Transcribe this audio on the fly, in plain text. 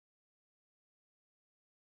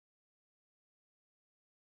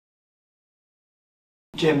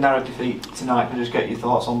Jim, narrow defeat tonight. Can you just get your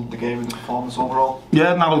thoughts on the game and the performance overall?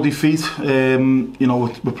 Yeah, narrow defeat. You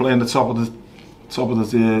know, we're playing the top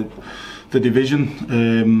of the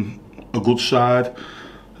division. A good side,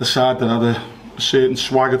 a side that had a certain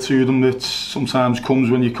swagger to them that sometimes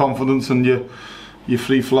comes when you're confident and you're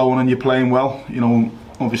free flowing and you're playing well. You know,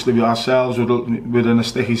 obviously with ourselves, we're in a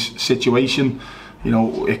sticky situation. You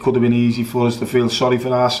know, it could have been easy for us to feel sorry for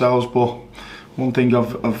ourselves, but one thing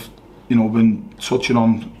I've you know, been touching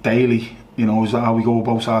on daily, you know, is how we go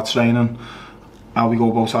about our training. How we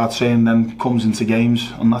go about our training then comes into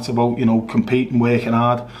games, and that's about, you know, competing, working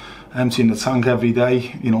hard, emptying the tank every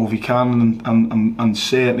day, you know, if we can, and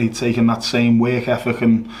certainly taking that same work ethic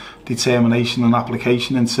and determination and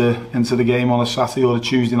application into the game on a Saturday or a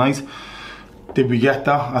Tuesday night. Did we get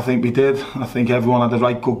that? I think we did. I think everyone had the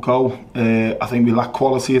right good go. I think we lacked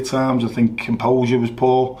quality at times. I think composure was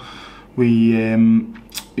poor.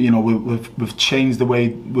 You know, we've changed the way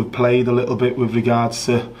we've played a little bit with regards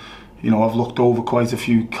to, you know, I've looked over quite a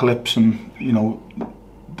few clips, and you know,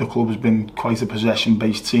 the club has been quite a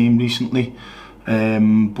possession-based team recently.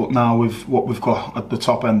 But now with what we've got at the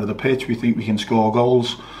top end of the pitch, we think we can score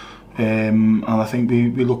goals. And I think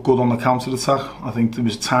we look good on the counter-attack. I think there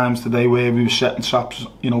was times today where we were setting traps,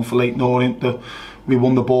 you know, for Leyton Orient, that we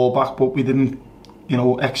won the ball back, but we didn't, you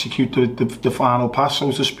know, execute the final pass,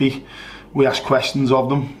 so to speak. We asked questions of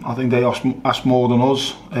them. I think they asked more than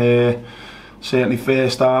us. Certainly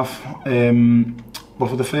first half. But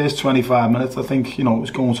for the first 25 minutes, I think, you know, it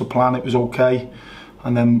was going to plan. It was okay.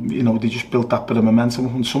 And then, you know, they just built that bit of momentum.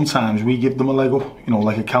 And sometimes we give them a leg up, you know,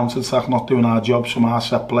 like a counter-attack, not doing our jobs from our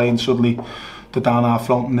set play, and suddenly they're down our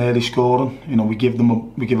front and nearly scoring. You know, we give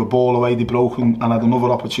a ball away, they broke and had another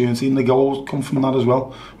opportunity, and the goals come from that as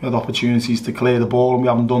well. We had opportunities to clear the ball and we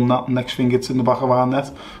haven't done that, and next thing it's in the back of our net,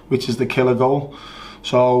 which is the killer goal.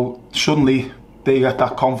 So suddenly they get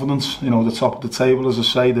that confidence, you know, the top of the table, as I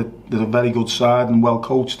say, that they're a very good side and well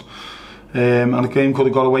coached. And the game could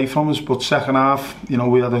have got away from us, but second half, you know,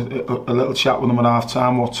 we had a little chat with them at half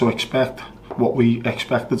time, what to expect, what we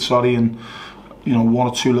expected, sorry, and you know, one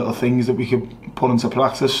or two little things that we could put into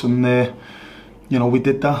practice, and you know, we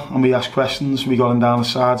did that, and we asked questions. We got him down the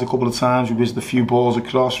sides a couple of times, we whizzed a few balls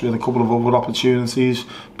across, we had a couple of other opportunities,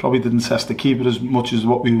 probably didn't test the keeper as much as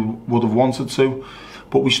what we would have wanted to,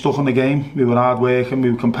 but we stuck in the game. We were hard working, we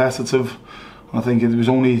were competitive. I think it was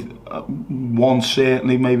only one,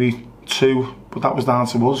 certainly maybe two, but that was down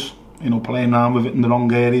to us, you know, playing around with it in the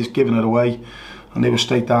wrong areas, giving it away, and they were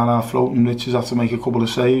straight down our throat, and Richards had to make a couple of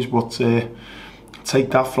saves. But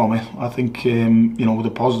take that from it, I think, you know,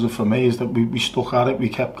 the positive for me is that we stuck at it, we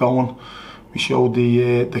kept going, we showed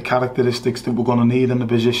the characteristics that we're going to need in the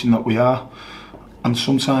position that we are, and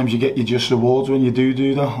sometimes you get your just rewards when you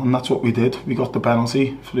do that, and that's what we did. We got the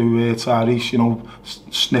penalty through Tyrese, you know,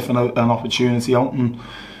 sniffing an opportunity out and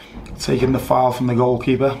taking the foul from the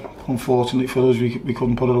goalkeeper. Unfortunately for us, we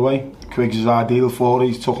couldn't put it away. Quiggs is ideal for it.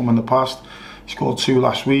 He's took him in the past. He scored 2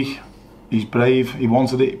 last week. He's brave. He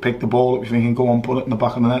wanted it. He picked the ball up. If he can go on, put it in the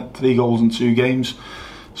back of the net. 3 goals in 2 games.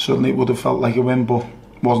 Certainly it would have felt like a win, but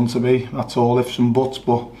wasn't to be. That's all ifs and buts.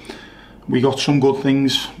 But we got some good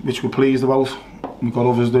things which we're pleased about. We got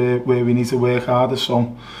others there where we need to work harder.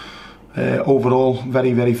 So overall,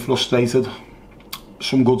 very, very frustrated.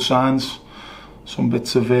 Some good signs. Some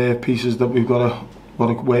bits of pieces that we've got to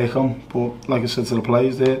work on, but like I said to the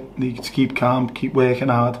players, they need to keep calm, keep working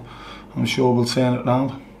hard. I'm sure we'll turn it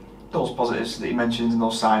around. Those positives that you mentioned and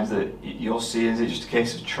those signs that you're seeing, is it just a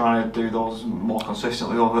case of trying to do those more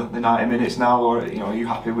consistently over the 90 minutes now, or, you know, are you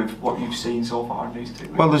happy with what you've seen so far in these 2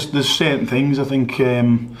 weeks? Well, there's certain things. I think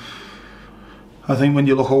when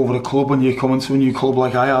you look over the club, when you come into a new club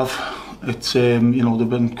like I have, it's you know, they've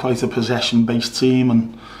been quite a possession-based team,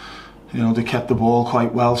 and you know, they kept the ball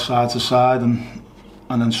quite well side to side, and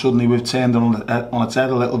then suddenly we've turned on its head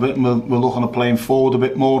a little bit, and we're looking at playing forward a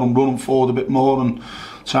bit more and running forward a bit more and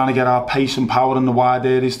trying to get our pace and power in the wide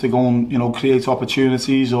areas to go and, you know, create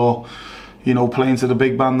opportunities, or, you know, playing to the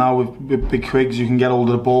big man now with Big Quiggs. You can get hold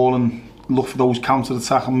of the ball and look for those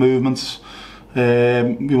counter-attacking movements.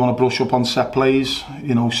 We want to brush up on set plays,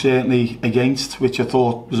 you know, certainly against, which I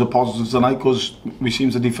thought was a positive tonight, because we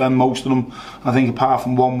seem to defend most of them. I think apart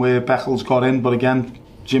from one where Beckles got in, but again,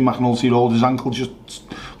 Jim McNulty rolled his ankle just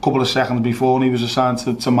a couple of seconds before and he was assigned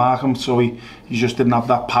to mark him, so he just didn't have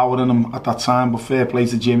that power in him at that time. But fair play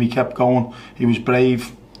to Jim, he kept going, he was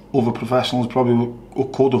brave. Other professionals probably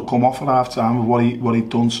could have come off at half time with what he'd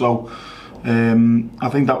done, so I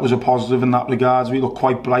think that was a positive in that regards. We looked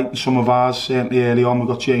quite bright in some of ours, certainly early on. We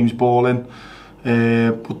got James Ball in,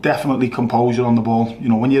 but definitely composure on the ball. You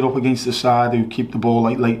know, when you're up against the side who keep the ball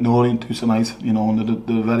like Leyton Orient do tonight, you know, and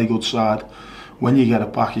they're a very good side, when you get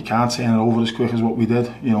it back, you can't turn it over as quick as what we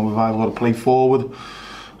did. You know, we've either got to play forward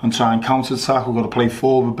and try and counter-attack, we've got to play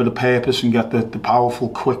forward with a bit of purpose and get the powerful,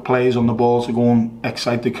 quick plays on the ball to go and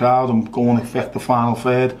excite the crowd and go and affect the final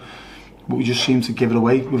third. But we just seem to give it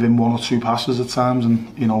away within 1 or 2 passes at times,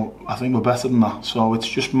 and you know, I think we're better than that. So it's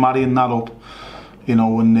just marrying that up, you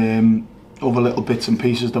know, and other little bits and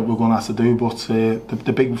pieces that we're going to have to do. But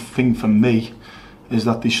the big thing for me is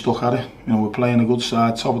that they stuck at it. You know, we're playing a good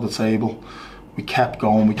side, top of the table. We kept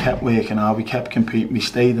going, we kept working hard, we kept competing, we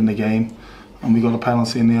stayed in the game, and we got a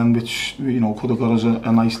penalty in the end, which, you know, could have got us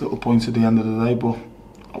a nice little point at the end of the day, but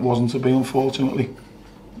it wasn't to be, unfortunately.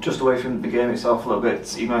 Just away from the game itself a little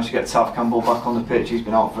bit, you managed to get Tav Campbell back on the pitch. He's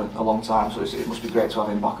been out for a long time, so it must be great to have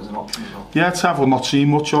him back as an option as well. Yeah, Tav we've not seen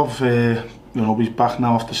much of. You know, he's back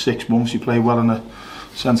now after 6 months. He played well in a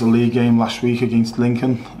Central League game last week against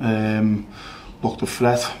Lincoln. Looked a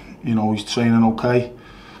threat. You know, he's training okay.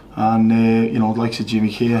 And you know, like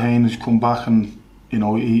Jimmy Kearhane has come back, and you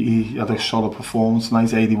know, he had a solid performance tonight.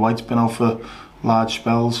 Aidy White's been out for large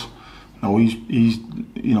spells. You know, he's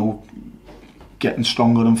you know, getting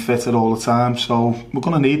stronger and fitter all the time. So we're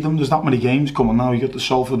going to need them. There's that many games coming now. You've got the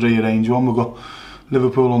Salford rearrange one. We've got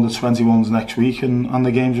Liverpool under 21s next week, and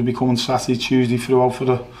the games will be coming Saturday, Tuesday throughout for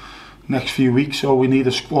the next few weeks. So we need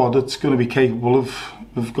a squad that's going to be capable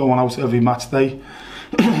of going out every match day.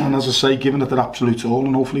 And as I say, giving it their absolute all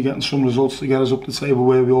and hopefully getting some results to get us up the table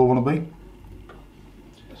where we all want to be.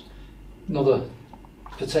 Another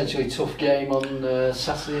potentially tough game on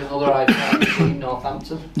Saturday, another IPL between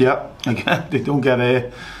Northampton. Yeah, again, they don't get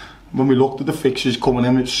when we looked at the fixtures coming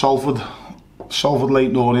in, it's Salford,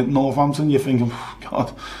 Leyton Orient, Northampton, you're thinking, oh,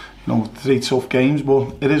 God, you know, 3 tough games,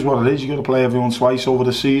 but it is what it is. You've got to play everyone twice over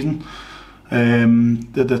the season.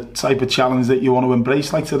 The type of challenge that you want to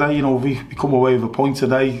embrace, like today, you know, if we come away with a point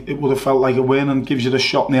today, it would have felt like a win and gives you the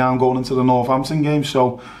shot in the arm going into the Northampton game.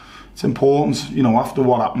 So it's important, you know, after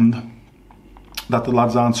what happened, that the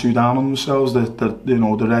lads aren't too down on themselves. They're you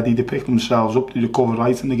know, they're ready to pick themselves up, to recover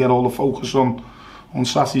right, and to get all the focus on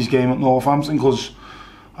Saturday's game at Northampton. Because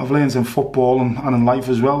I've learned in football and in life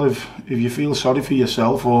as well, if you feel sorry for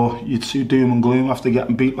yourself or you're too doom and gloom after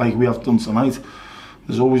getting beat like we have done tonight,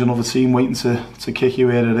 there's always another team waiting to kick you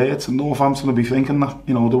where it hurts, and Northampton will be thinking that,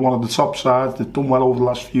 you know, they're one of the top sides. They've done well over the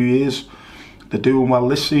last few years. They're doing well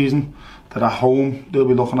this season. They're at home. They'll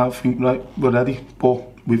be looking at, think, right, we're ready, but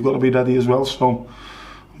we've got to be ready as well. So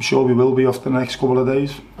I'm sure we will be after the next couple of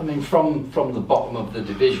days. I mean, from the bottom of the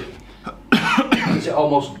division, does it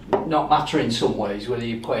almost not matter in some ways whether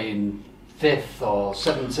you're playing 5th or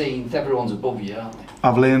 17th? Everyone's above you, aren't they?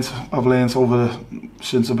 I've learned over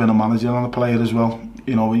since I've been a manager and a player as well.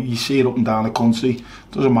 You know, you see it up and down the country.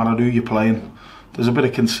 Doesn't matter who you're playing. There's a bit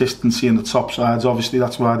of consistency in the top sides. Obviously,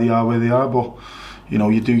 that's why they are where they are. But you know,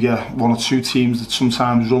 you do get 1 or 2 teams that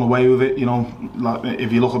sometimes run away with it. You know, like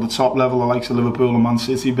if you look at the top level, the likes of Liverpool and Man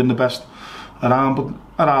City have been the best around. But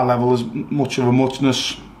at our level, there's much of a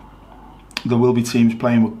muchness. There will be teams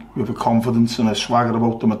playing with a confidence and a swagger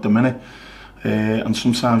about them at the minute. And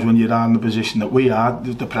sometimes when you're in the position that we are,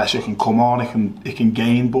 the pressure can come on, it can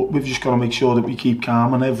gain, but we've just got to make sure that we keep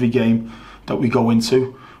calm in every game that we go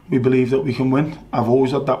into. We believe that we can win. I've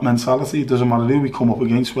always had that mentality. It doesn't matter who we come up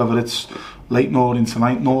against, whether it's Leyton Orient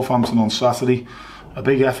tonight, Northampton on Saturday, a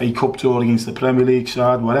big FA Cup tour against the Premier League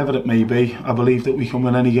side, whatever it may be. I believe that we can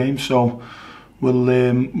win any game. So we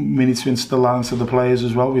need to instill that into the players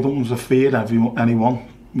as well. We don't want to fear anyone.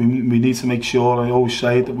 We need to make sure, I always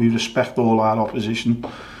say, that we respect all our opposition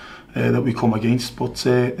that we come against, but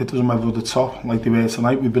it doesn't matter at the top like they were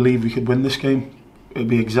tonight. We believe we could win this game. It'll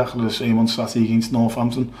be exactly the same on Saturday against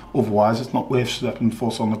Northampton. Otherwise, it's not worth stepping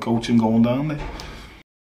foot on the coach and going down there.